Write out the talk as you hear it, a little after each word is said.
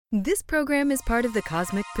This program is part of the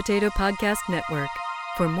Cosmic Potato Podcast Network.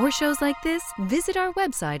 For more shows like this, visit our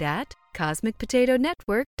website at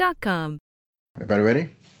cosmicpotatonetwork.com. Everybody ready?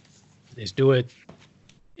 Let's do it.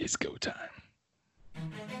 It's go time.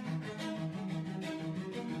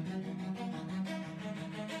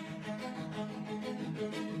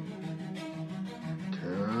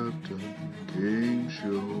 Captain Game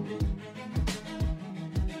Show.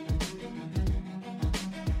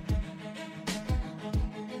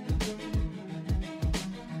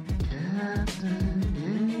 Captain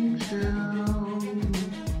Game Show.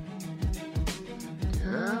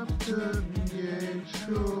 Captain Game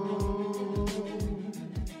Show.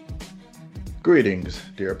 Greetings,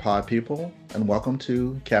 dear pod people, and welcome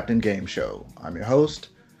to Captain Game Show. I'm your host,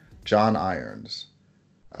 John Irons.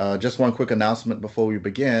 Just one quick announcement before we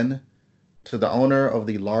begin. To the owner of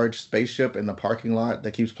the large spaceship in the parking lot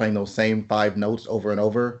that keeps playing those same 5 notes over and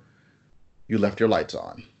over, you left your lights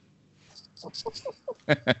on.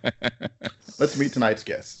 Let's meet tonight's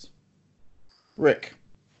guests. Rick.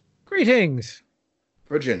 Greetings.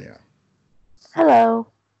 Virginia. Hello.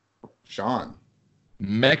 Sean.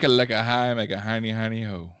 Make a like a high, make a honey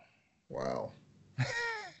ho. Wow.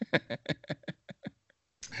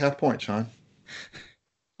 Half point, Sean.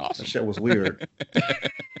 Awesome. That shit was weird.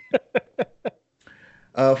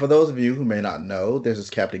 For those of you who may not know, this is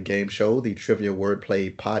Captain Game Show, the trivia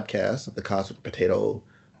wordplay podcast of the Cosmic Potato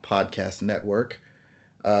Podcast Network.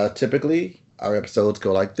 Typically, our episodes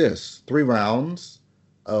go like this. 3 rounds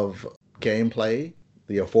of gameplay,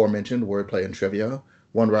 the aforementioned wordplay and trivia.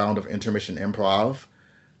 1 round of intermission improv,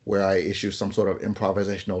 where I issue some sort of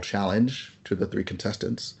improvisational challenge to the 3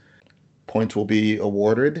 contestants. Points will be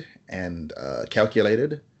awarded and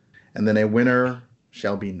calculated, and then a winner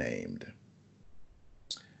shall be named.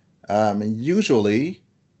 Usually,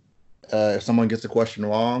 if someone gets a question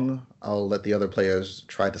wrong, I'll let the other players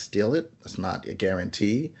try to steal it. That's not a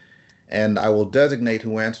guarantee. And I will designate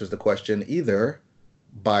who answers the question either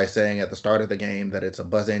by saying at the start of the game that it's a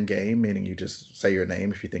buzz-in game, meaning you just say your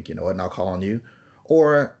name if you think you know it, and I'll call on you.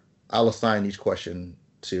 Or I'll assign each question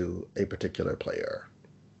to a particular player.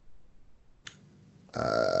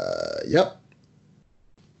 Yep.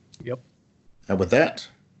 And with that,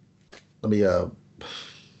 let me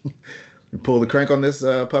pull the crank on this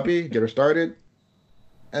puppy, get her started,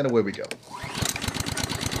 and away we go.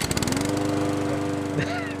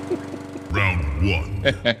 Round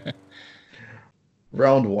 1.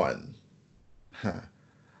 Round 1.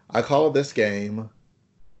 I call this game,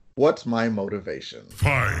 What's My Motivation?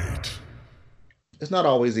 Fight. It's not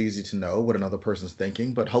always easy to know what another person's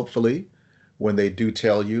thinking, but hopefully, when they do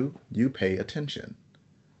tell you, you pay attention.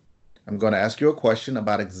 I'm going to ask you a question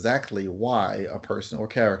about exactly why a person or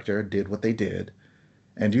character did what they did,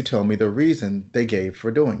 and you tell me the reason they gave for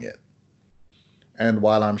doing it. And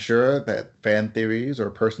while I'm sure that fan theories or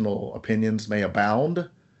personal opinions may abound,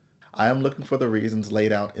 I am looking for the reasons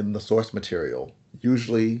laid out in the source material,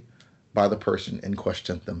 usually by the person in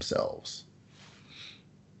question themselves.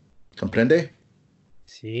 Comprende?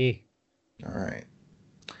 See. All right.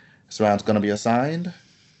 This round's going to be assigned,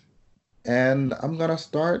 and I'm going to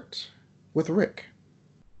start with Rick.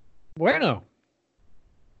 Bueno.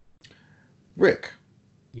 Rick.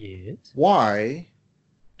 Yes. Why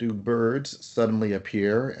do birds suddenly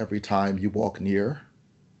appear every time you walk near?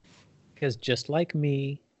 Because just like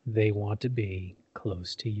me, they want to be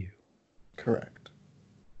close to you. Correct.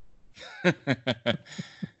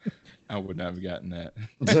 I would not have gotten that.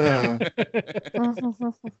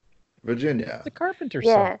 Virginia. The carpenter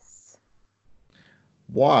song. Yes.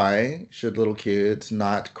 Why should little kids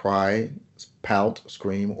not cry, pout,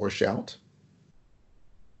 scream, or shout?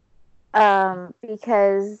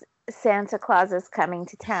 Because Santa Claus is coming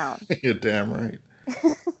to town. You're damn right.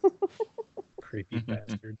 Creepy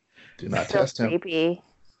bastard. Do not So test him. creepy.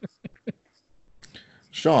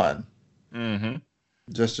 Sean, Mm-hmm.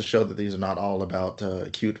 just to show that these are not all about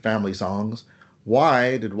cute family songs,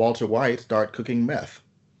 why did Walter White start cooking meth?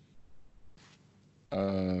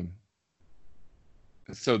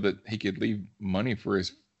 So that he could leave money for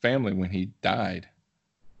his family when he died.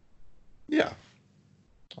 Yeah,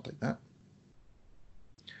 I'll take that.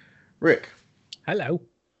 Rick, Hello.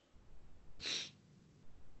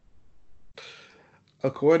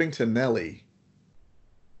 according to Nelly,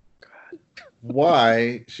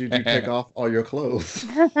 why should you take off all your clothes?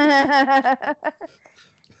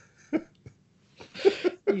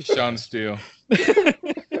 Sean Steele.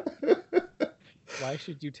 Why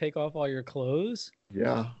should you take off all your clothes?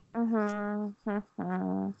 Yeah.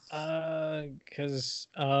 Because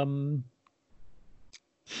to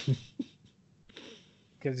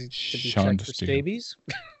be Sean checked for Steele. scabies.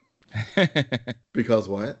 Because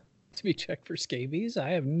what? To be checked for scabies? I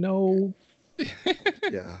have no...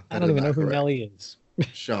 Yeah. I don't even know who Nelly is.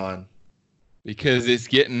 Sean. Because it's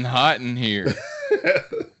getting hot in here.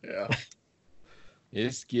 Yeah.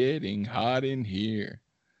 It's getting hot in here.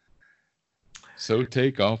 So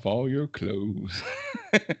take off all your clothes.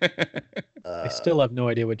 I still have no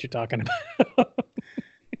idea what you're talking about.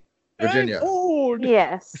 Virginia.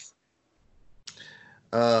 Yes.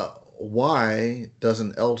 Why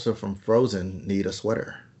doesn't Elsa from Frozen need a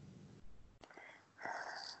sweater?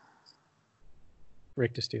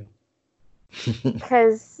 Rick to steal.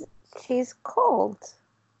 Because she's cold.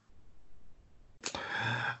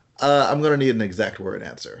 I'm going to need an exact word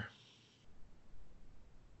answer.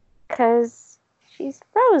 Because she's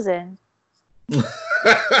frozen.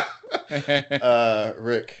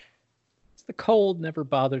 Rick. The cold never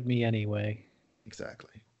bothered me anyway.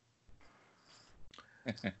 Exactly.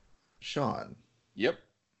 Sean. Yep.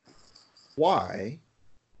 Why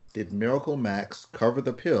did Miracle Max cover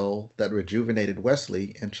the pill that rejuvenated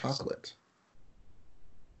Wesley in chocolate?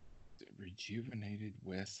 Rejuvenated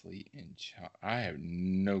Wesley in chocolate. I have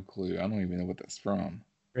no clue. I don't even know what that's from.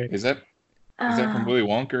 Rick. Is that from Willy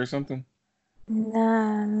Wonka or something?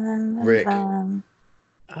 Rick. Oh,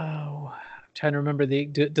 I'm trying to remember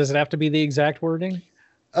does it have to be the exact wording?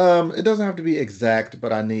 It doesn't have to be exact,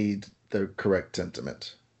 but I need the correct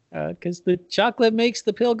sentiment. Because the chocolate makes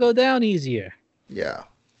the pill go down easier. Yeah.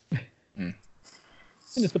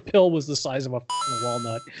 And if the pill was the size of a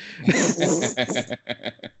walnut.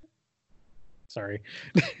 Sorry.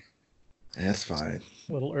 That's fine.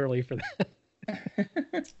 A little early for that.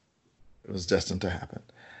 It was destined to happen.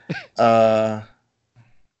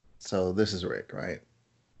 So this is Rick, right?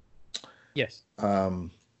 Yes.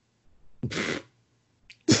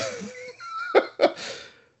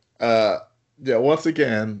 Yeah, once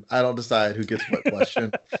again, I don't decide who gets what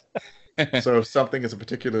question. So if something is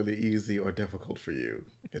particularly easy or difficult for you,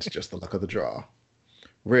 it's just the luck of the draw.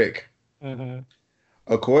 Rick,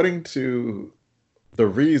 according to The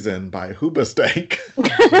Reason by Hoobastank,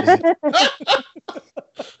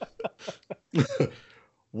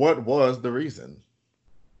 what was the reason?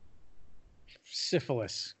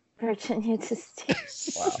 Syphilis. Virginia to steal.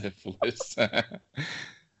 Syphilis.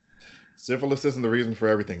 Syphilis isn't the reason for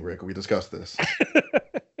everything, Rick. We discussed this.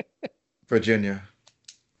 Virginia.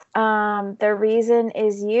 The reason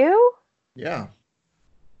is you? Yeah.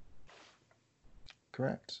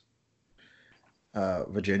 Correct.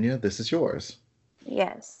 Virginia, this is yours.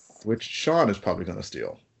 Yes. Which Sean is probably going to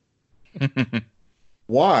steal.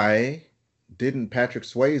 Why didn't Patrick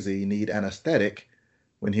Swayze need anesthetic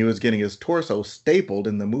when he was getting his torso stapled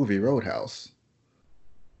in the movie Roadhouse?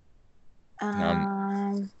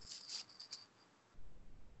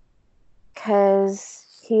 Because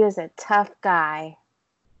he was a tough guy.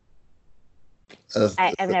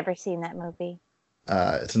 I've never seen that movie.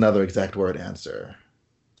 It's another exact word answer.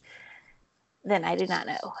 Then I do not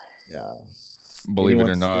know. Yeah. Believe it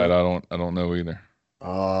or not, I don't know either.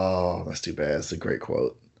 Oh, that's too bad. It's a great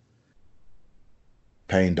quote.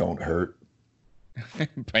 Pain don't hurt.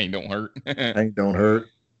 Pain don't hurt. Pain don't hurt.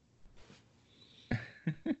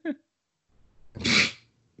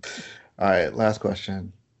 All right, last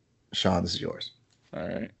question. Sean, this is yours. All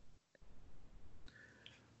right.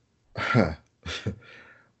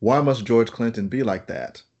 Why must George Clinton be like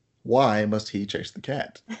that? Why must he chase the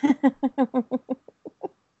cat?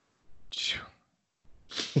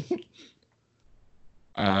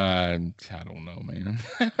 I don't know, man.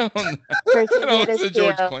 George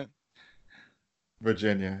Clinton.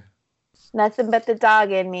 Virginia. Nothing but the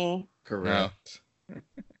dog in me. Correct.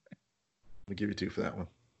 I'll give you 2 for that one.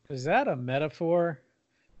 Is that a metaphor?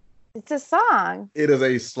 It's a song. It is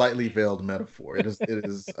a slightly veiled metaphor. It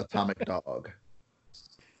is Atomic Dog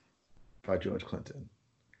by George Clinton.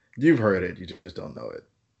 You've heard it, you just don't know it.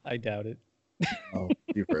 I doubt it. Oh,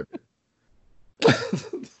 you've heard it.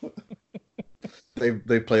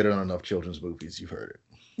 They played it on enough children's movies. You've heard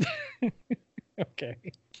it. Okay.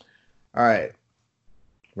 All right.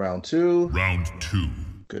 Round 2. Round 2.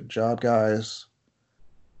 Good job, guys.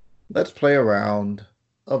 Let's play a round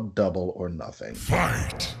of double or nothing.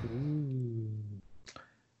 Fight.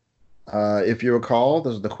 If you recall,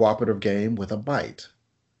 this is the cooperative game with a bite.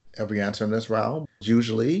 Every answer in this round is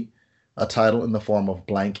usually a title in the form of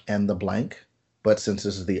blank and the blank. But since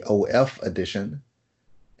this is the OF edition,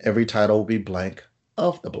 every title will be blank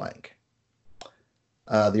of the blank.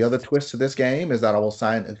 The other twist to this game is that I will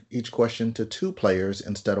assign each question to 2 players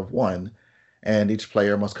instead of 1, and each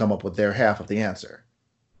player must come up with their half of the answer.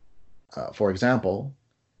 For example,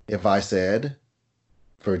 if I said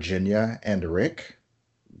Virginia and Rick,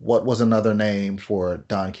 What was another name for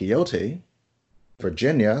Don Quixote?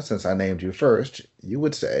 Virginia, since I named you first, you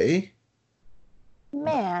would say...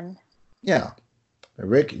 Man. Yeah.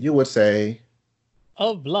 Rick, you would say...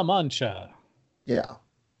 Of La Mancha. Yeah.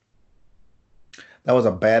 That was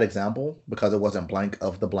a bad example because it wasn't blank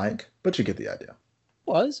of the blank, but you get the idea.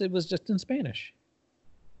 It was just in Spanish.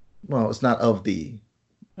 Well, it's not of the...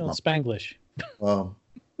 Well, Spanglish. Well,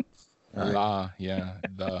 all right. La, yeah,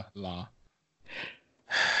 the la.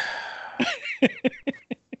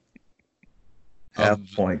 Have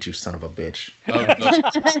a point, you son of a bitch. Of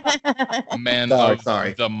the man Sorry.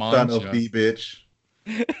 of the Son mancha. of the bitch.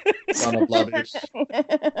 Son of la bitch.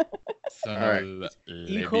 Son All right. of la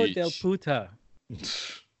Hijo del bitch. puta.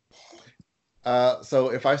 So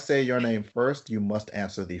if I say your name first, you must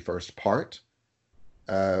answer the first part,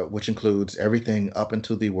 which includes everything up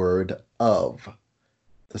into the word of.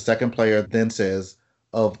 The second player then says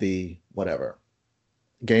of the whatever.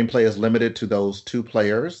 Gameplay is limited to those two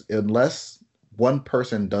players unless one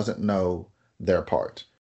person doesn't know their part.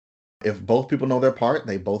 If both people know their part,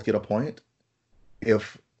 they both get a point.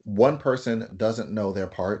 If one person doesn't know their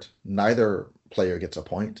part, neither player gets a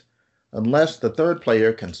point, unless the third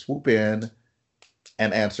player can swoop in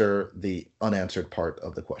and answer the unanswered part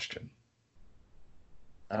of the question.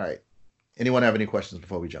 All right. Anyone have any questions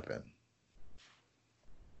before we jump in?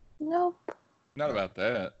 Nope. Not about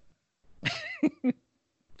that.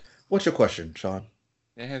 What's your question, Sean?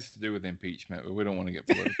 It has to do with impeachment, but we don't want to get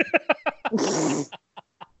political.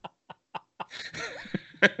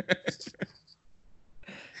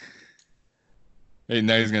 Hey,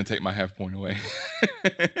 now he's going to take my half point away.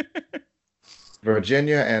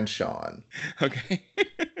 Virginia and Sean. Okay.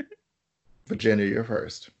 Virginia, you're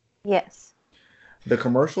first. Yes. The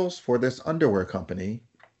commercials for this underwear company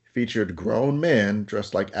featured grown men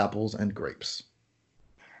dressed like apples and grapes.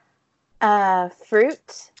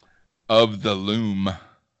 Fruit. Of the loom.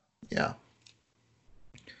 Yeah.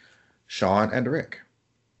 Sean and Rick.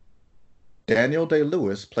 Daniel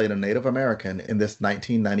Day-Lewis played a Native American in this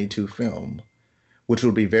 1992 film, which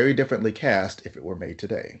would be very differently cast if it were made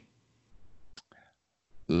today.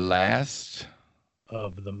 Last.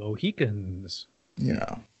 Of the Mohicans.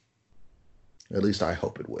 Yeah. At least I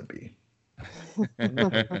hope it would be.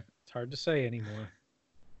 It's hard to say anymore.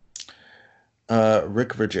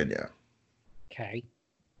 Rick, Virginia. Okay.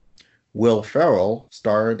 Will Ferrell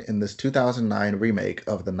starred in this 2009 remake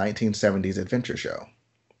of the 1970s adventure show.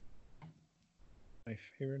 My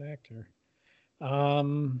favorite actor.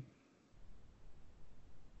 Will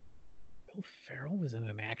Ferrell was in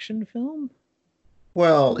an action film?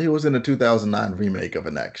 Well, he was in a 2009 remake of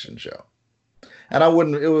an action show. And I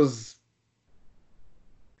wouldn't, it was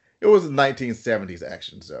a 1970s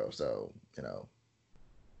action show, so, you know.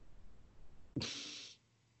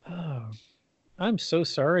 Oh, I'm so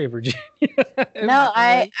sorry, Virginia. No,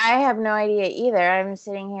 I have no idea either. I'm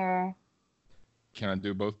sitting here. Can I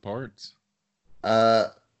do both parts?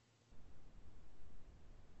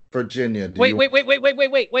 Virginia, Wait.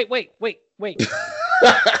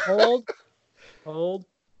 Hold.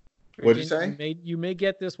 What'd you Virginia, say? You may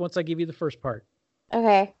get this once I give you the first part.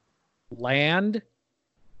 Okay. Land.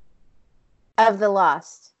 Of the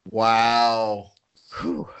Lost. Wow.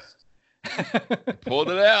 Pulled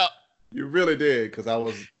it out. You really did, because I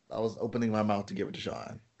was opening my mouth to give it to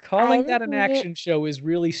Sean. Calling I that an didn't- action show is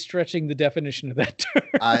really stretching the definition of that term.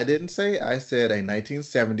 I didn't say, I said a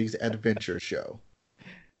 1970s adventure show,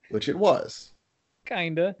 which it was.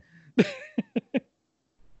 Kinda.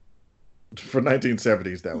 For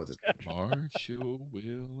 1970s, that was it. Marshall,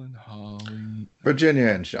 Will, and Holly. Virginia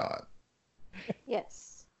and Sean.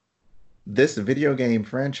 Yes. This video game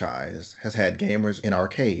franchise has had gamers in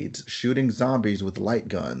arcades shooting zombies with light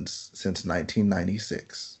guns since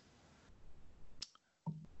 1996.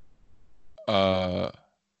 Well,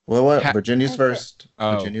 what? Virginia's Okay. first.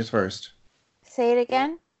 Oh. Virginia's first. Say it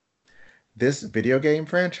again. This video game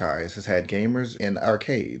franchise has had gamers in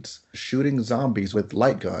arcades shooting zombies with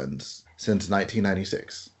light guns since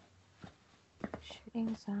 1996.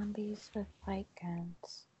 Shooting zombies with light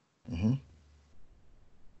guns. Mm-hmm.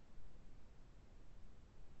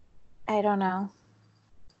 I don't know.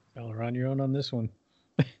 Y'all are on your own on this one.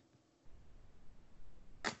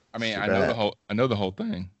 I mean, Too I know bad. the whole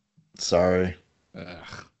thing. Sorry.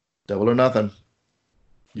 Ugh. Double or nothing.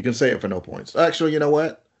 You can say it for no points. Actually, you know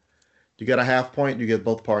what? You get a half point, you get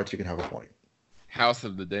both parts, you can have a point. House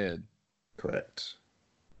of the Dead. Correct.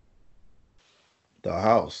 The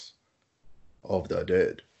House of the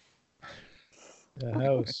Dead. The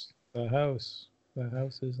house. The house. The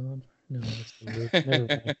house is on. No, that's the roof. Never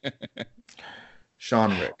mind.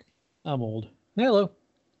 Sean Rick. I'm old. Hello.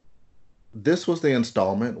 This was the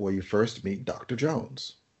installment where you first meet Dr.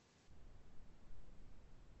 Jones.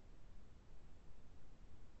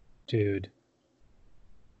 Dude.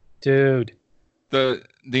 The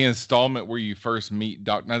installment where you first meet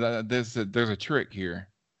Doc. Now, there's a trick here.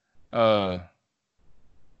 Just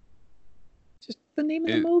the name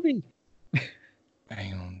of the movie.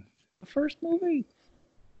 Hang on. The first movie.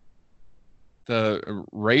 The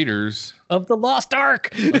Raiders of the Lost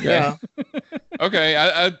Ark. Okay. Yeah. Okay.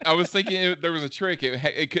 I was thinking there was a trick.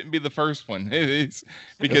 It couldn't be the first one. It's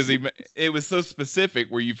because it was so specific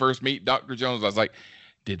where you first meet Dr. Jones. I was like,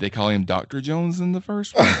 did they call him Dr. Jones in the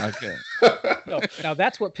first one? Okay. No, now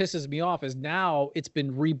that's what pisses me off is now it's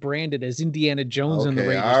been rebranded as Indiana Jones and the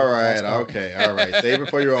Raiders. All right. Okay. All right. Save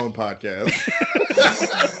it for your own podcast.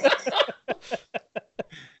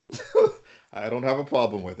 I don't have a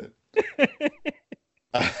problem with it.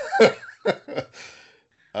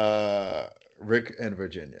 Rick and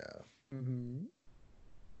Virginia. Mm-hmm.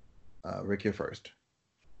 Rick, you're first.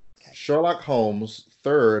 Okay. Sherlock Holmes'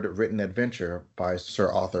 third written adventure by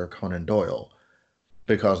Sir Arthur Conan Doyle,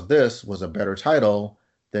 because this was a better title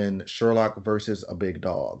than Sherlock versus a Big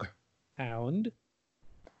Dog. Hound.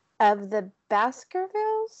 Of the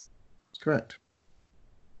Baskervilles? Correct.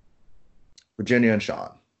 Virginia and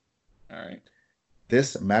Sean. All right.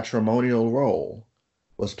 This matrimonial role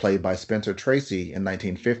was played by Spencer Tracy in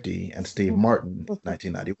 1950 and Steve Martin in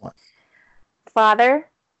 1991. Father?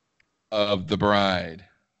 Of the Bride.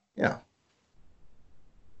 Yeah.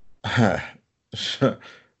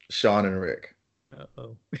 Sean and Rick.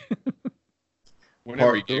 Uh-oh.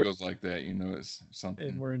 Whenever he giggles like that, you know it's something.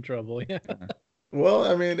 And we're in trouble. Yeah. Well,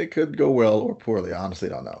 I mean, it could go well or poorly. I honestly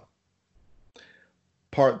don't know.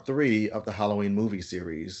 Part 3 of the Halloween movie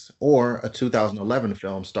series, or a 2011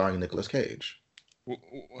 film starring Nicolas Cage.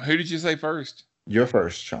 Who did you say first? You're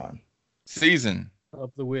first, Sean. Season.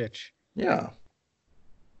 Of the Witch. Yeah.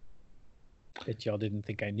 Bet y'all didn't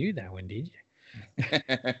think I knew that one, did you?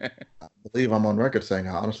 I believe I'm on record saying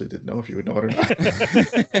I honestly didn't know if you would know it or not.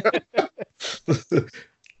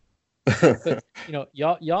 But,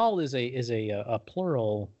 y'all is a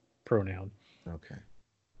plural pronoun. Okay.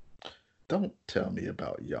 Don't tell me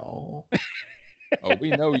about y'all. Oh,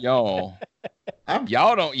 we know y'all.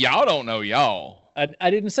 Y'all don't know y'all. I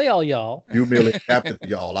didn't say all y'all. You merely adapted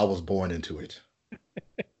y'all. I was born into it.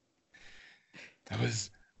 I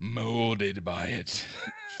was molded by it.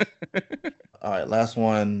 All right, last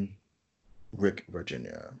one. Rick,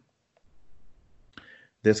 Virginia.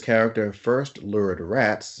 This character first lured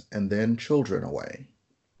rats and then children away.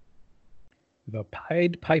 The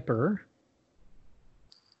Pied Piper.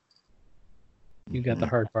 You got the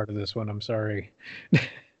hard part of this one. I'm sorry.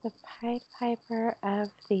 The Pied Piper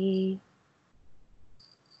of the...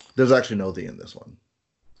 There's actually no "the" in this one.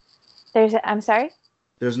 I'm sorry?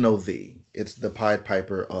 There's no "the." It's the Pied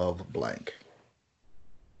Piper of blank.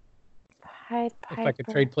 Pied Piper. If I could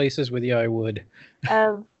trade places with you, I would.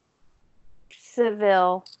 Of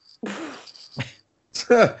Seville.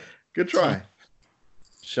 Good try.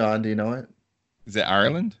 Sean, do you know it? Is it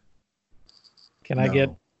Ireland? Can I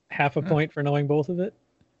get half a point for knowing both of it?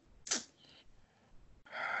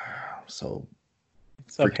 So,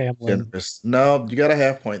 of Hamlin. Generous. No, you got a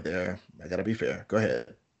half point there. I got to be fair. Go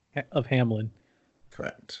ahead. Of Hamlin.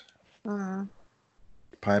 Correct.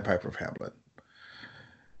 Pied Piper of Hamlin.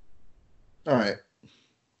 All right.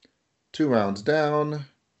 2 rounds down,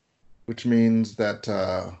 which means that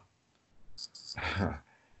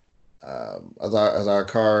as our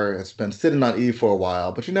car has been sitting on E for a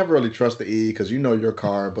while, but you never really trust the E because you know your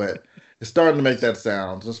car, but it's starting to make that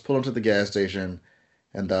sound. So let's pull into the gas station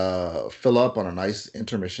and fill up on a nice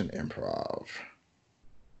intermission improv.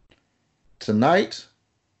 Tonight,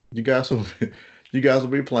 you guys will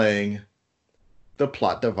be playing the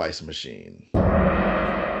Plot Device Machine.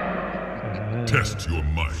 Test your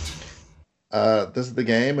might. This is the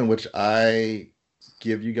game in which I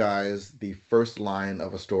give you guys the first line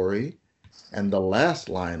of a story and the last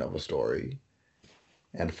line of a story.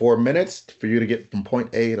 And 4 minutes for you to get from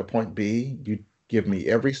point A to point B. You give me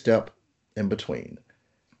every step in between.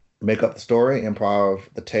 Make up the story, improv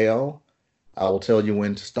the tale. I will tell you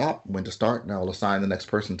when to stop, when to start, and I will assign the next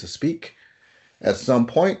person to speak. At some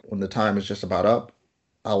point, when the time is just about up,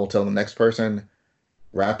 I will tell the next person,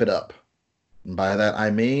 wrap it up. And by that,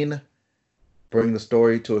 I mean, bring the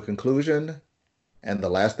story to a conclusion, and the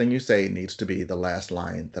last thing you say needs to be the last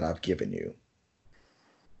line that I've given you.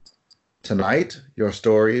 Tonight, your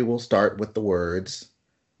story will start with the words,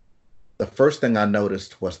 "The first thing I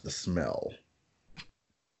noticed was the smell."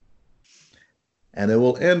 And it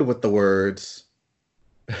will end with the words,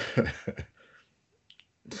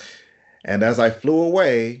 "And as I flew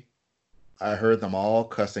away, I heard them all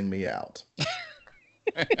cussing me out.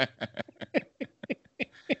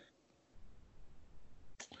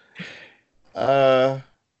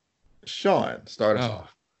 Sean, start us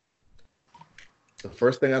off. The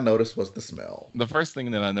first thing I noticed was the smell. The first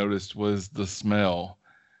thing that I noticed was the smell.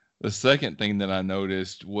 The second thing that I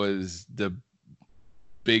noticed was the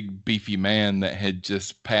big beefy man that had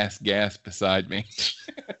just passed gas beside me.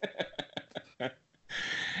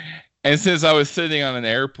 And since I was sitting on an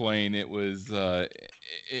airplane, it was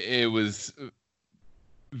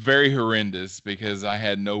very horrendous because I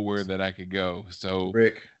had nowhere that I could go. So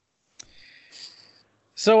Rick.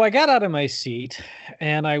 So I got out of my seat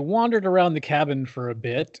and I wandered around the cabin for a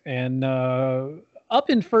bit, and up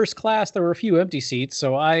in first class there were a few empty seats,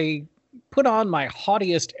 so I put on my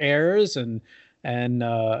haughtiest airs and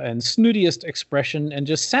snootiest expression and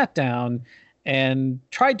just sat down and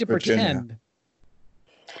tried to pretend.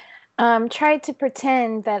 Tried to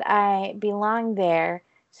pretend that I belonged there.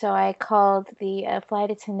 So I called the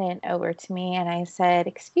flight attendant over to me and I said,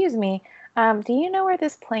 "Excuse me, do you know where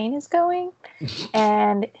this plane is going?"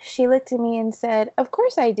 And she looked at me and said, "Of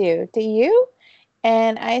course I do. Do you?"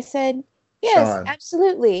 And I said, "Yes, Sean.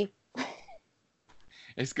 Absolutely."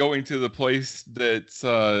 it's going to the place that's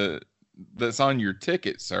on your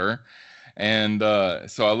ticket, sir. And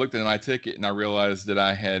so I looked at my ticket and I realized that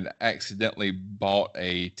I had accidentally bought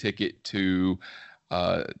a ticket to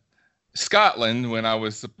Scotland when I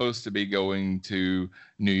was supposed to be going to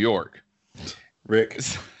New York. Rick.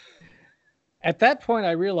 At that point,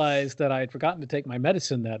 I realized that I had forgotten to take my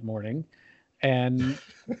medicine that morning. And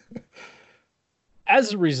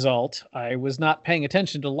as a result, I was not paying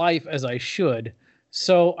attention to life as I should.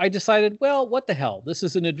 So I decided, well, what the hell? This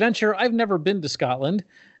is an adventure. I've never been to Scotland,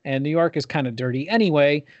 and New York is kind of dirty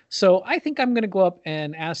anyway. So I think I'm going to go up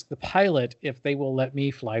and ask the pilot if they will let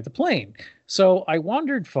me fly the plane. So I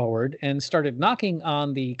wandered forward and started knocking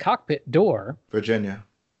on the cockpit door. Virginia.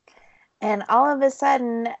 And all of a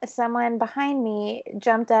sudden, someone behind me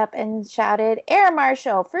jumped up and shouted, "Air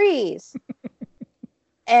Marshal, freeze!"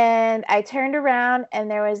 And I turned around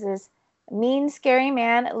and there was this mean, scary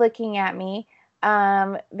man looking at me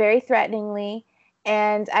very threateningly.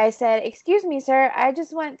 And I said, "Excuse me, sir, I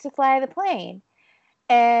just want to fly the plane."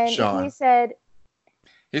 And Sean. he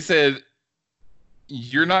said,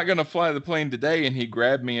 "You're not going to fly the plane today." And he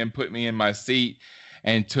grabbed me and put me in my seat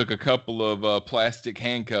and took a couple of plastic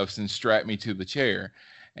handcuffs and strapped me to the chair.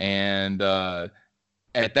 And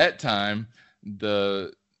at that time,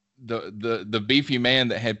 the beefy man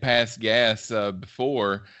that had passed gas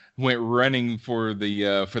before went running for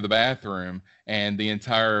the bathroom, and the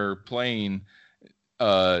entire plane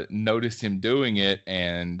noticed him doing it,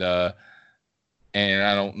 and I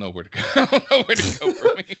don't know where to go. I don't know where to go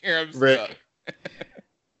from here. I'm stuck.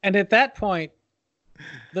 And at that point,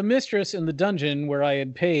 the mistress in the dungeon where I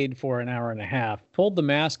had paid for an hour and a half pulled the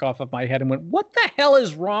mask off of my head and went, "What the hell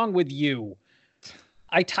is wrong with you?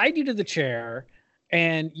 I tied you to the chair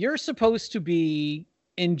and you're supposed to be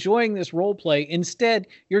enjoying this role play. Instead,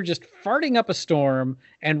 you're just farting up a storm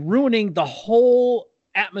and ruining the whole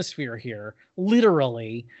atmosphere here,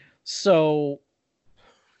 literally." So,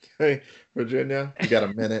 Hey, Virginia, you got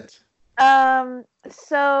a minute.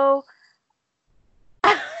 So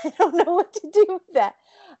I don't know what to do with that.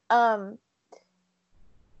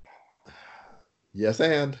 Yes,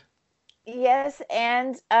 and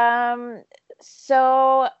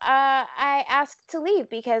so I asked to leave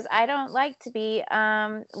because I don't like to be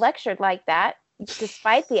lectured like that,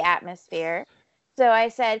 despite the atmosphere. So I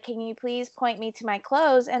said, "Can you please point me to my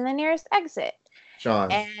clothes and the nearest exit?"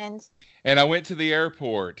 Sean. And I went to the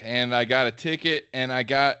airport and I got a ticket and I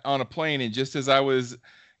got on a plane. And just as I was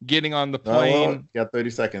getting on the plane, you got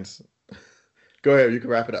 30 seconds. Go ahead. You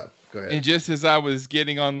can wrap it up. Go ahead. And just as I was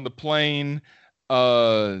getting on the plane,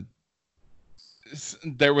 there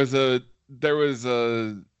was a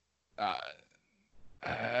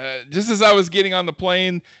just as I was getting on the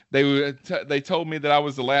plane, they told me that I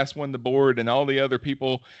was the last one to board and all the other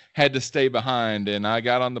people had to stay behind. And I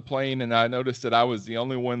got on the plane and I noticed that I was the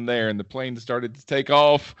only one there, and the plane started to take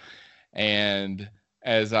off. And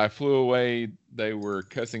as I flew away, they were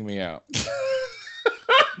cussing me out.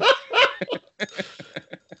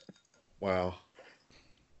 Wow.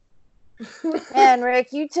 And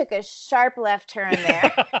Rick, you took a sharp left turn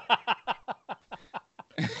there.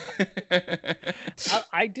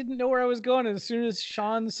 I didn't know where I was going. As soon as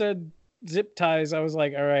Sean said zip ties, I was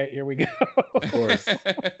like, all right, here we go. Of course.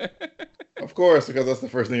 Of course, because that's the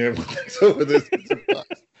first thing everyone thinks over this. Zip ties.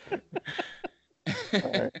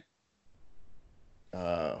 All right.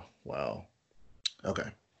 Wow.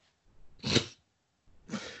 Okay.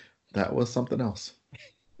 That was something else.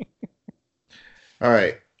 All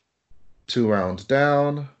right. 2 rounds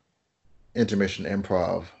down. Intermission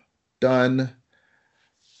improv done.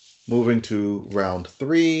 Moving to round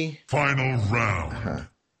 3. Final round.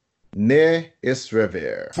 Ne is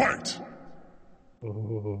rever. Fight!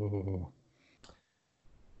 Ooh.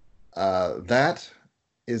 That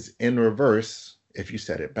is in reverse if you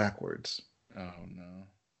said it backwards. Oh no.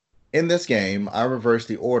 In this game, I reverse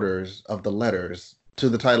the orders of the letters to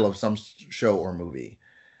the title of some show or movie.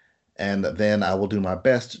 And then I will do my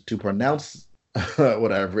best to pronounce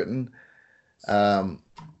what I've written.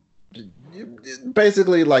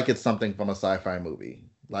 Basically, like it's something from a sci-fi movie.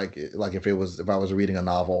 Like if I was reading a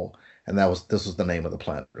novel and this was the name of the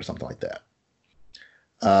planet or something like that.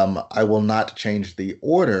 I will not change the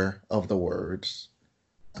order of the words.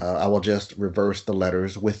 I will just reverse the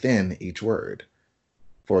letters within each word.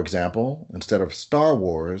 For example, instead of Star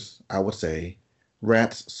Wars, I would say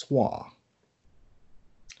Rats Swa.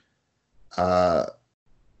 I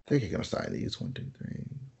think you're going to sign these. 1, 2, 3, 4,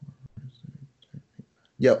 5, 6, 7, 8, 9.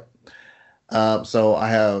 Yep. So I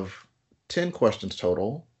have 10 questions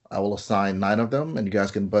total. I will assign 9 of them, and you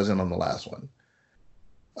guys can buzz in on the last one.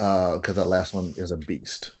 Because that last one is a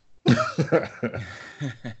beast.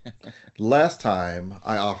 Last time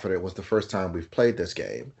I offered it was the first time we've played this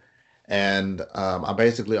game. And I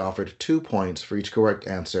basically offered 2 points for each correct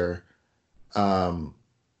answer, but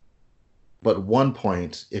 1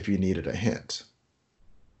 point if you needed a hint.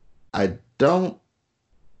 I don't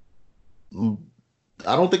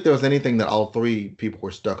think there was anything that all 3 people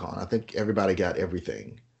were stuck on. I think everybody got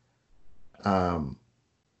everything.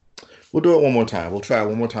 We'll do it one more time. We'll try it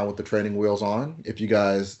one more time with the training wheels on. If you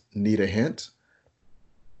guys need a hint,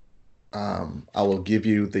 I will give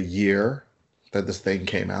you the year that this thing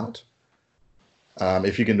came out.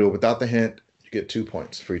 If you can do it without the hint, you get 2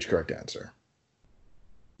 points for each correct answer.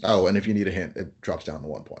 Oh, and if you need a hint, it drops down to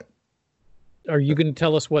 1 point. Are you going to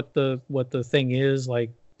tell us what the thing is?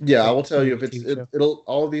 Like, yeah, I will tell you if it'll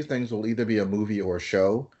all of these things will either be a movie or a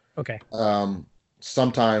show. Okay.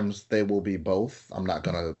 Sometimes they will be both. I'm not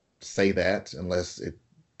gonna say that unless it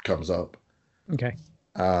comes up. Okay.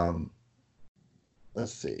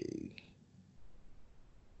 Let's see.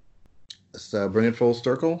 Let's bring it full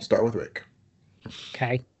circle. Start with Rick.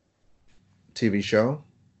 Okay. TV show.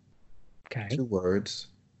 Okay. 2 words.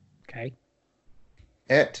 Okay.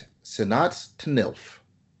 Et Senat Tenilf.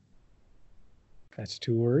 That's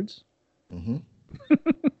 2 words. Mm-hmm.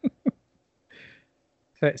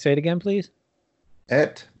 Say it again, please.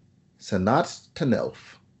 Et Senat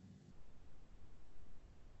Tenilf.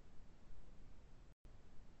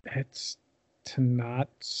 It's to not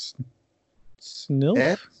snilf.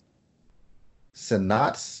 Et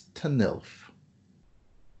Senat Tenilf.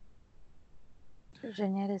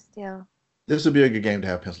 Virginia to steal. This would be a good game to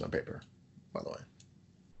have pencil and paper, by the way.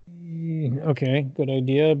 Okay, good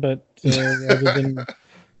idea. But rather than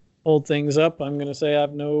hold things up, I'm going to say I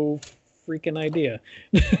have no freaking idea.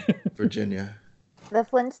 Virginia. The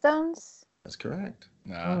Flintstones? That's correct.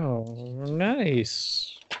 No. Oh,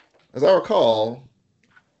 nice. As I recall,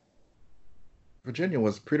 Virginia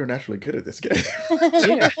was preternaturally good at this game.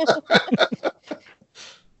 Yeah.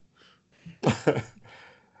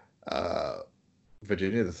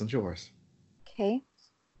 Virginia, this is yours. Okay.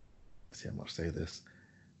 Let's see, I'm going to say this.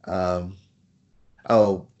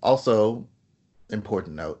 Also,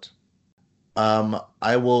 important note.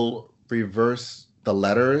 I will reverse the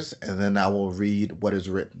letters and then I will read what is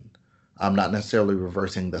written. I'm not necessarily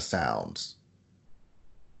reversing the sounds.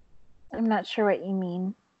 I'm not sure what you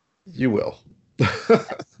mean. You will.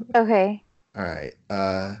 Okay. All right.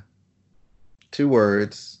 2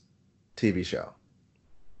 words, TV show.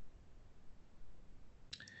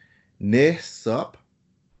 Ne sup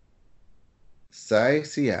sai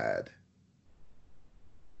siad.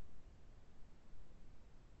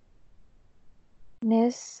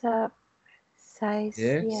 Nisup Ne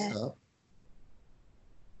Sicia. sup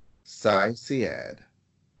sai siad.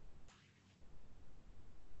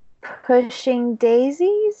 Pushing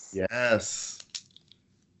Daisies? Yes.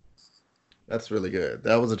 That's really good.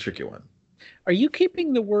 That was a tricky one. Are you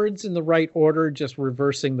keeping the words in the right order, just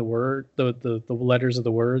reversing the word, the letters of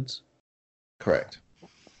the words? Correct.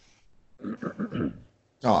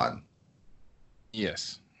 On.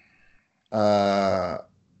 Yes.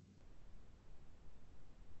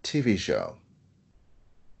 TV show.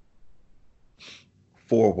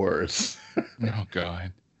 4 words. Oh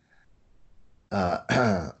God.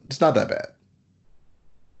 It's not that bad.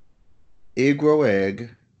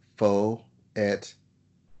 Igroeg fo et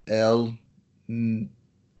el nudge.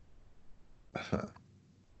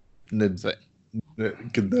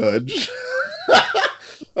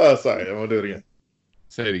 Oh, sorry. I'm gonna do it again.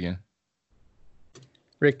 Say it again.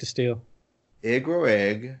 Rick to steal.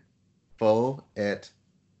 Egroeg fo et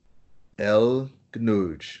el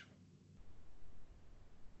gnuge.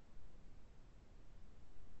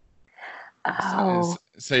 Oh,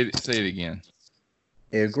 Say it again.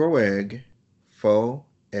 Egroeg fo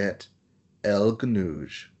et el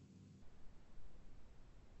gnuge.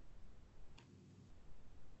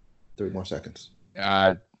 3 more seconds.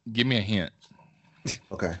 Give me a hint.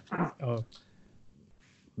 Okay. Oh,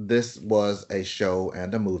 This was a show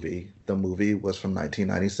and a movie. The movie was from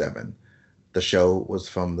 1997. The show was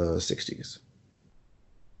from the 60s.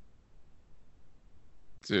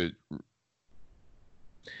 Dude,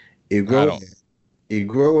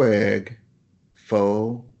 Egroeg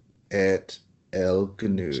fo et el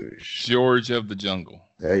gnuge. George of the Jungle.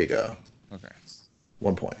 There you go. Okay.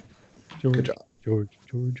 1 point. George, Good job. George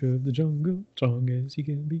of the jungle, strong as he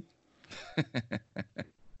can be.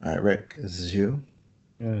 All right, Rick, this is you.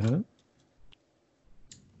 Uh-huh.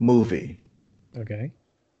 Movie. Okay.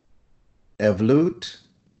 Evlut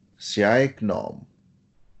Siaiknom.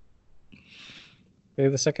 Say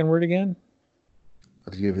the second word again.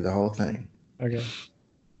 I'll give you the whole thing. Okay.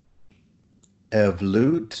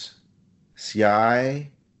 Evlut Siaiknom.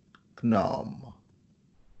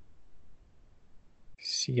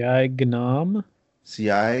 Siagnam.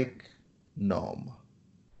 Siaiknom.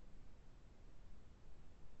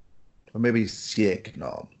 Or maybe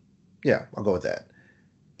Siaiknom. Yeah, I'll go with that.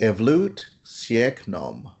 Evlut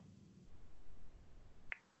Siaiknom.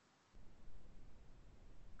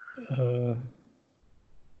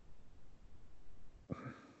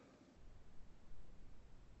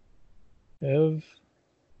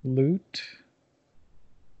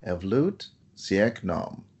 Evlut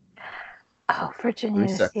Siaiknom. oh, 3 Virginia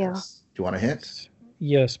to steal. seconds. Do you want a hint?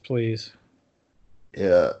 Yes, please.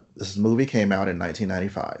 This movie came out in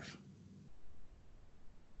 1995.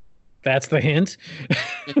 That's the hint.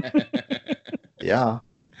 Yeah.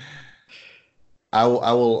 I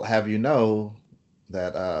will have you know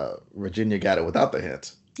that Virginia got it without the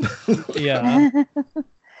hint. Yeah.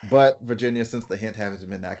 But Virginia, since the hint hasn't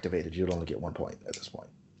been activated, you'll only get 1 point at this point.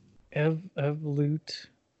 Evlut.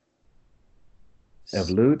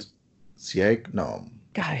 Evlut Siaiknom.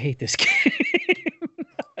 God, I hate this game.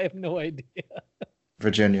 I have no idea.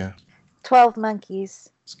 Virginia. 12 monkeys.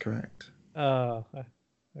 That's correct.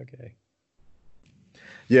 Okay.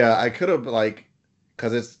 Yeah, I could have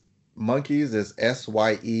because it's monkeys is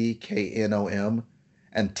Syeknom,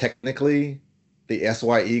 and technically the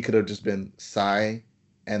Sye could have just been Psy,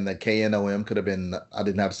 and the Knom could have been, I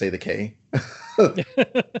didn't have to say the K. So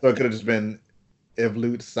it could have just been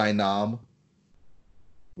Evlut Sinam,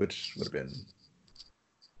 which would have been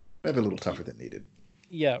maybe a little tougher than needed.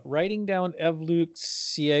 Yeah, writing down Evlut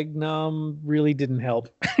Siagnam really didn't help.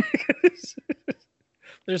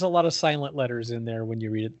 There's a lot of silent letters in there when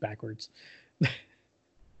you read it backwards.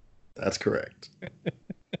 That's correct.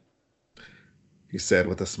 He said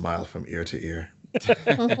with a smile from ear to ear.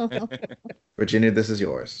 Virginia, this is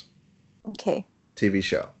yours. Okay. TV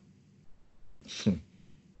show.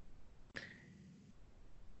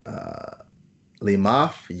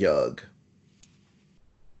 Limaf Yug.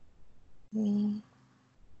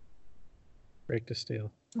 Break to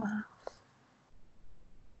steal. Wow.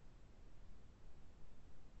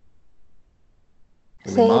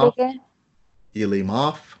 Say it again.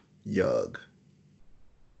 Limaf Yug.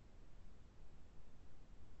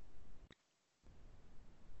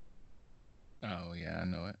 Oh yeah, I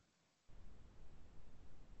know it.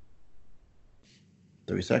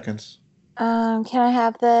 3 seconds. Can I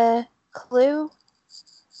have the clue?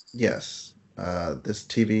 Yes. This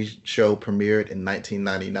TV show premiered in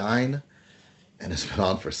 1999 and it's been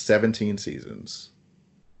on for 17 seasons.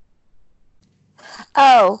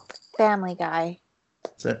 Oh, Family Guy.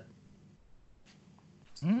 That's it.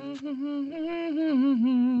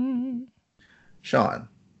 Sean,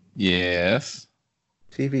 Yes.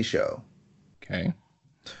 TV show. Okay.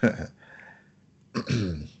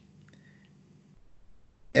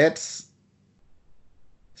 It's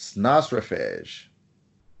Snosrafej.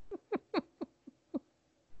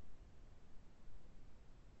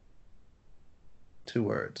 Two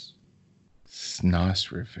words.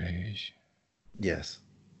 Snosrafage. Yes.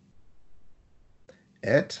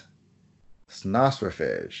 Et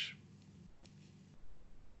Snosrafej.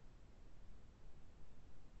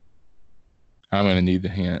 I'm gonna need the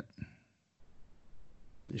hint.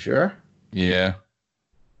 You sure? Yeah.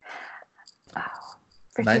 Oh,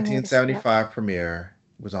 Virginia 1975 premiere,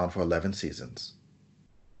 was on for 11 seasons.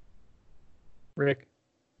 Rick.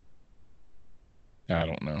 I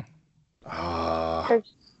don't know. Ah,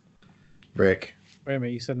 Rick. Wait a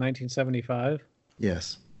minute. You said 1975?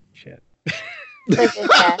 Yes. Shit.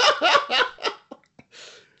 Virginia.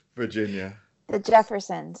 Virginia. The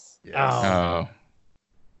Jeffersons. Yes. Oh.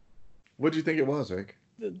 What do you think it was, Rick?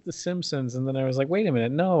 The Simpsons, and then I was like, wait a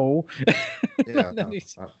minute, no. Yeah, Then no,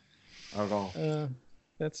 he's- not at all. never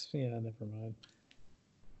mind.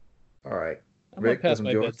 All right. I'm Rick, past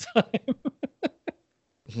this my one's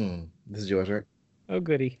bedtime. This is yours, Rick. Oh,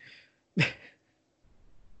 goody.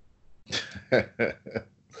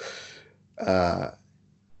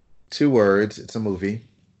 Two words. It's a movie.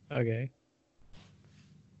 Okay.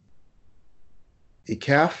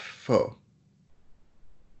 Ikafo.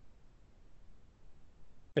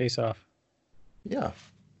 Face Off. Yeah.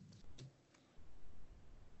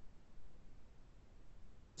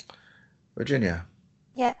 Virginia.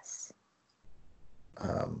 Yes.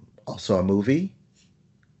 Also a movie.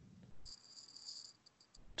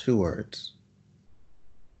 Two words.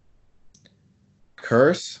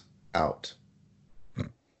 Curse out.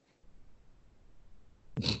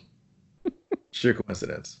 Sheer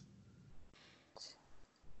coincidence.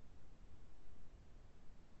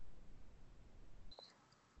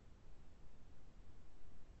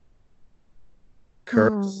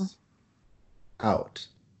 Curse out.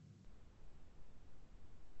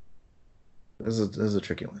 This is a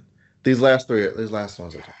tricky one. These last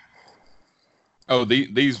ones are tough. Oh,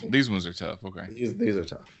 these ones are tough. Okay. These are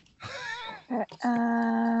tough.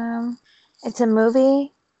 It's a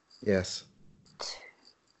movie. Yes.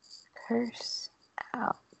 Curse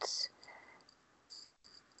out.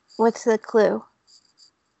 What's the clue?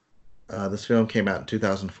 This film came out in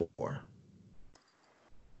 2004.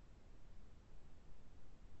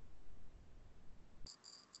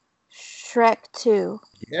 Shrek 2.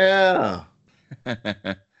 Yeah.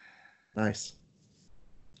 Nice.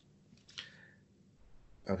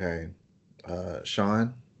 Okay.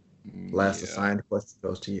 Sean, last Yeah. assigned question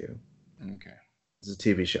goes to you. Okay. It's a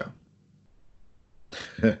TV show.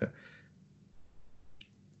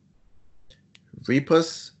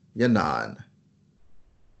 Repus Yanan.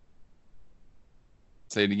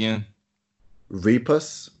 Say it again.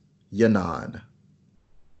 Repus Yanan.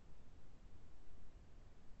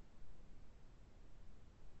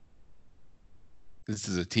 This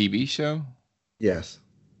is a TV show. Yes.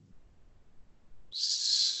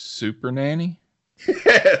 Super Nanny.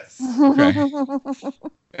 Yes. Okay.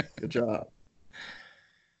 Good job.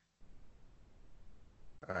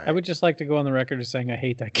 All right. I would just like to go on the record as saying I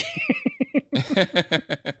hate that game.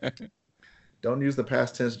 Don't use the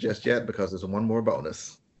past tense just yet because there's one more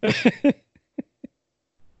bonus. See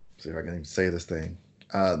if I can even say this thing.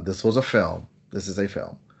 This was a film. This is a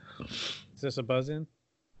film. Is this a buzz in?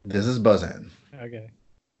 This is Buzzin. Okay.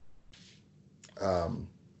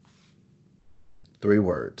 3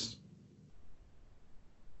 words.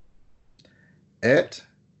 Et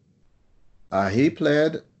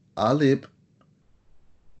ahipled alip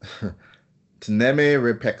tneme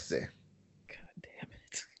repexe. God damn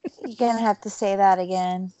it. You're gonna have to say that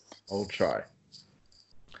again. I'll try.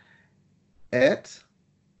 Et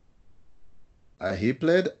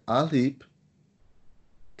ahipled alip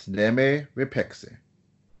tneme repexe.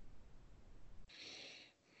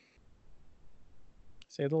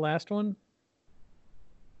 Say the last one.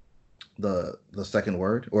 The second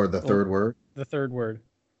word or the third word. The third word.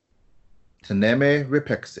 Tneme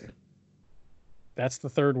repexe. That's the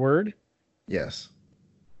third word. Yes.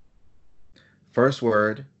 First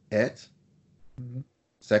word, et. Mhm.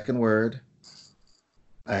 Second word,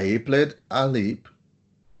 ahipled alip.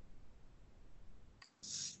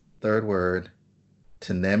 Third word,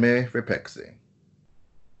 tneme repexe.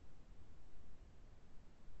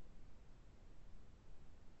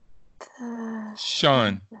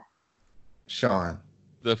 Sean, Sean.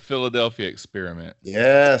 the Philadelphia Experiment.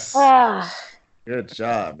 Yes. Ah, Good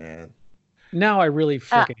job, man. Now I really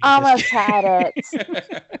freaking hate almost this had it.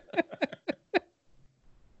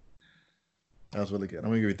 That was really good. I'm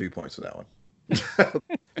going to give you 3 points for that one.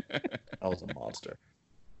 I was a monster.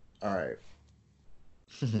 All right.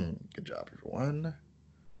 Good job, everyone.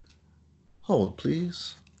 Hold,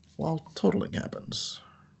 please, while totaling happens.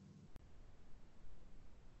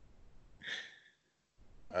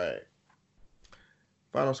 All right.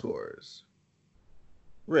 Final scores.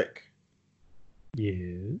 Rick,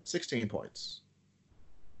 Yeah. 16 points.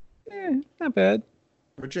 Not bad.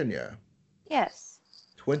 Virginia, Yes.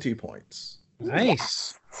 20 points.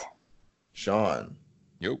 Nice. Sean,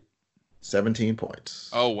 Yep. 17 points.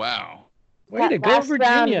 Oh wow. Way That to go, last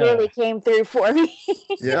round Virginia. really came through for me.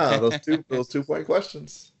 Yeah, those 2-point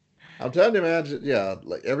questions. I'm telling you, man. Yeah,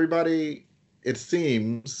 like everybody, it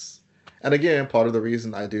seems, and again, part of the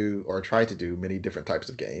reason I do or try to do many different types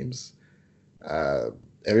of games.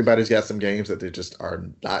 Everybody's got some games that they just are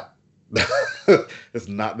not it's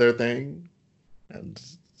not their thing, and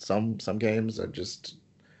some games are just,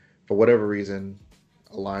 for whatever reason,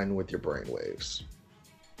 align with your brain waves.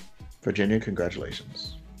 Virginia,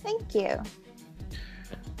 congratulations. Thank you.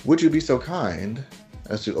 Would you be so kind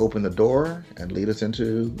as to open the door and lead us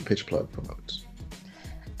into Pitch Plug Promotes?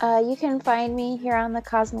 You can find me here on the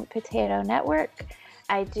Cosmic Potato Network.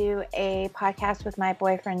 I do a podcast with my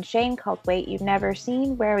boyfriend Shane called Wait You've Never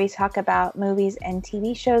Seen, where we talk about movies and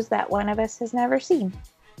TV shows that one of us has never seen.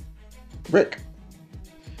 Rick.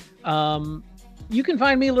 You can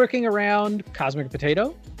find me lurking around Cosmic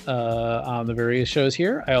Potato on the various shows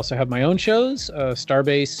here. I also have my own shows,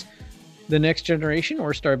 Starbase The Next Generation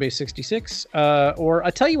or Starbase 66. Or I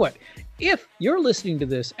tell you what, if you're listening to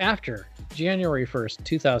this after January 1st,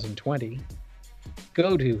 2020,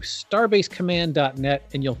 go to starbasecommand.net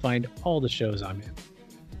and you'll find all the shows I'm in.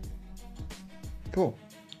 Cool.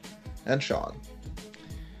 And Sean.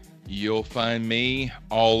 You'll find me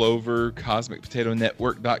all over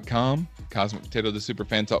CosmicPotatoNetwork.com, Cosmic Potato, the Super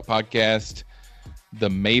Fan Talk podcast, the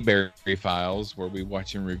Mayberry Files, where we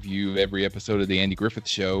watch and review every episode of the Andy Griffith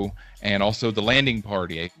Show, and also The Landing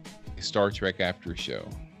Party, a Star Trek after show.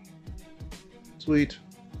 Sweet.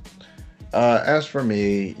 As for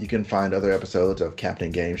me, you can find other episodes of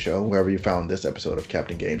Captain Game Show wherever you found this episode of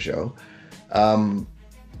Captain Game Show.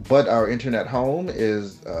 But our internet home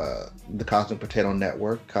is the Cosmic Potato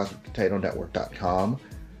Network, CosmicPotatoNetwork.com.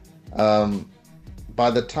 By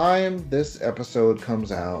the time this episode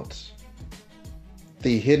comes out,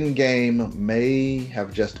 the hidden game may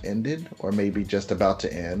have just ended or maybe just about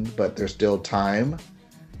to end, but there's still time,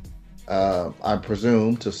 I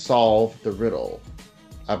presume, to solve the riddle.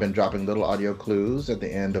 I've been dropping little audio clues at the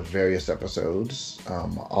end of various episodes,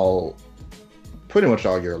 pretty much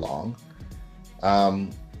all year long.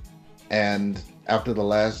 And after the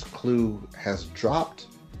last clue has dropped,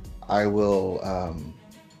 I will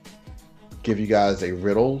give you guys a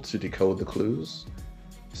riddle to decode the clues.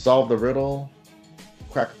 Solve the riddle,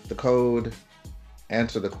 crack the code,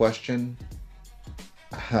 answer the question.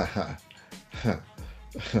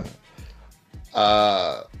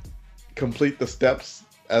 Complete the steps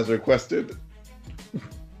as requested.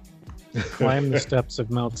 Climb the steps of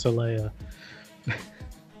Mount Salea.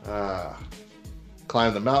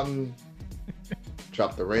 Climb the mountain,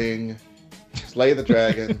 drop the ring, slay the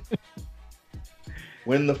dragon,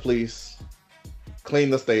 win the fleece, clean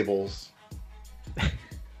the stables,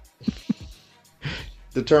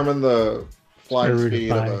 determine the flying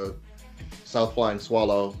speed of a south flying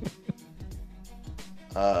swallow,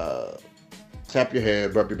 tap your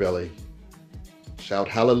head, rub your belly, shout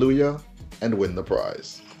hallelujah, and win the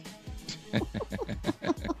prize.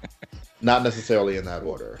 Not necessarily in that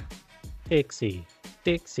order. Pixie,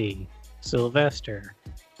 Dixie, Sylvester.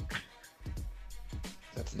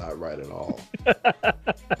 That's not right at all.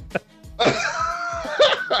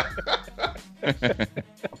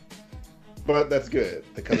 But that's good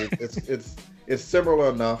because it's similar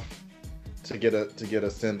enough to get a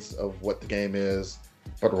sense of what the game is,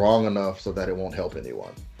 but wrong enough so that it won't help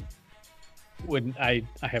anyone. Wouldn't I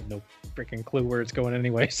have no freaking clue where it's going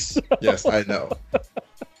anyways. So. Yes, I know.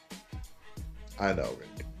 I know, Rick.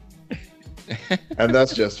 And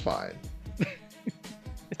that's just fine.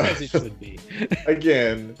 As it should be.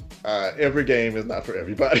 Again, every game is not for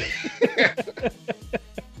everybody.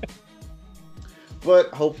 But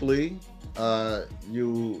hopefully,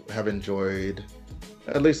 you have enjoyed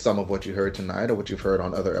at least some of what you heard tonight or what you've heard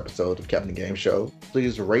on other episodes of Captain Game Show.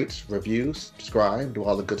 Please rate, review, subscribe, do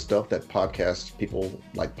all the good stuff that podcast people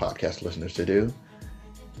like podcast listeners to do.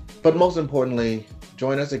 But most importantly,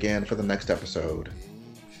 join us again for the next episode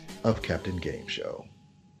of Captain Game Show.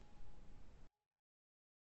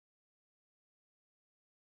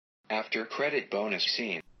 After credit bonus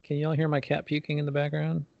scene. Can y'all hear my cat puking in the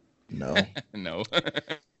background? No. No.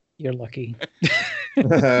 You're lucky.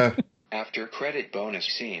 After credit bonus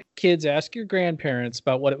scene. Kids, ask your grandparents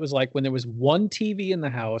about what it was like when there was one TV in the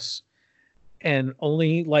house and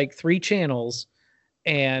only like 3 channels,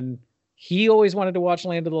 and he always wanted to watch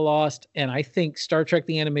Land of the Lost, and I think Star Trek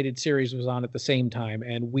the Animated Series was on at the same time,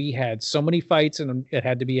 and we had so many fights, and it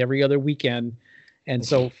had to be every other weekend, and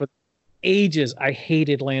so for ages I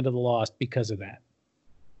hated Land of the Lost because of that.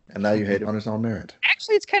 And now you hate it on its own merit.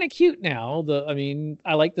 Actually, it's kind of cute now.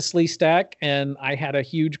 I like the Slee Stack, and I had a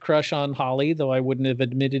huge crush on Holly, though I wouldn't have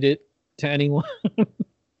admitted it to anyone. As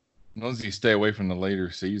long as you stay away from the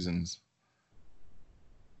later seasons.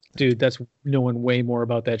 Dude, that's knowing way more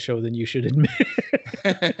about that show than you should admit.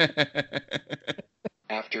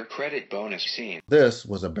 After credit bonus scene. This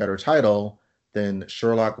was a better title than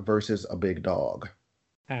Sherlock versus a Big Dog.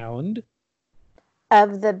 Hound.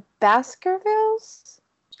 Of the Baskervilles?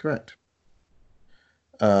 That's correct.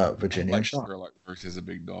 Virginia like and Shaw. Sherlock versus a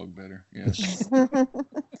big dog better. Yeah.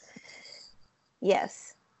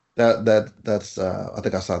 Yes. That's I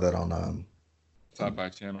think I saw that on Sci-Fi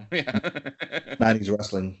Channel. Yeah. 90s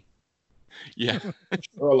wrestling. Yeah.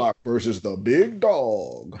 Sherlock versus the big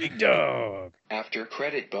dog. Big dog. After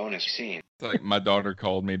credit bonus scene. It's like my daughter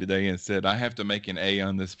called me today and said, I have to make an A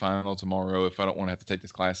on this final tomorrow if I don't want to have to take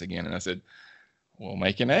this class again. And I said, well,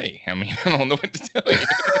 make an A. I mean, I don't know what to tell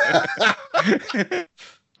you.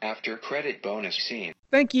 After credit bonus scene.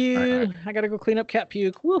 Thank you. All right. I gotta go clean up cat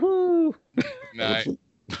puke. Woohoo! Night.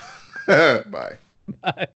 Bye.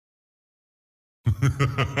 Bye.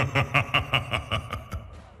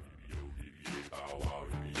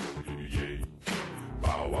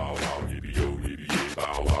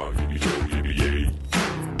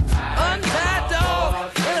 Untied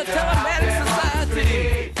dog in a telematic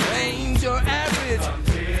society. Ain't your average.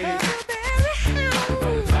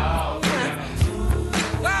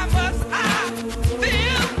 Why must I feel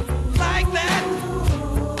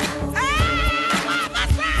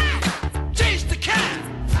like that? Why must I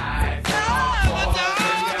chase the cat? The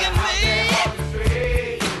dog in me.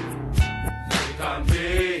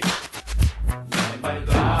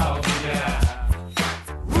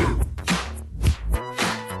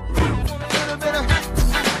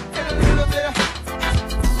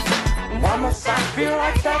 Why must I feel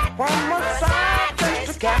like that? Why must I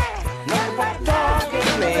chase the cat? Nothing but the dog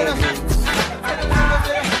in me.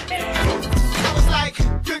 I was like,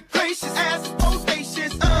 good gracious, ass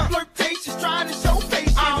bodacious, flirtatious, trying to show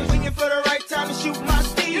patience. I'm waiting for the right time to shoot my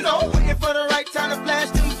steam, you know, waiting for the right time to flash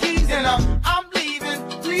them keys. And I'm leaving,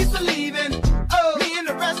 please believe in, me and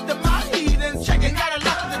the rest of my heathens. Checking out a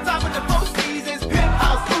lot at the top of the four seasons.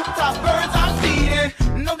 Penthouse, rooftop, birds I'm feeding.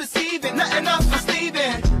 No deceiving, nothing up for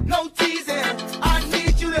Steven. No teasing, I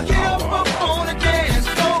need you to get up on the dance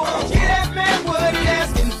floor. Get that man what he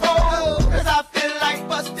asking for. Cause I feel like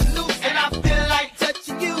busting loose and I feel like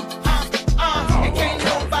touching you. And can't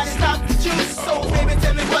nobody stop the juice. So baby,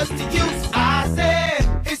 tell me what's the use. I said,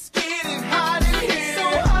 it's getting hot in here.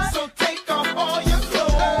 So take off all your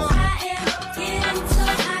clothes. It's getting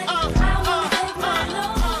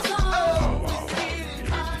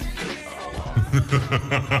hot in here.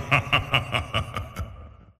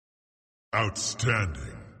 Outstanding.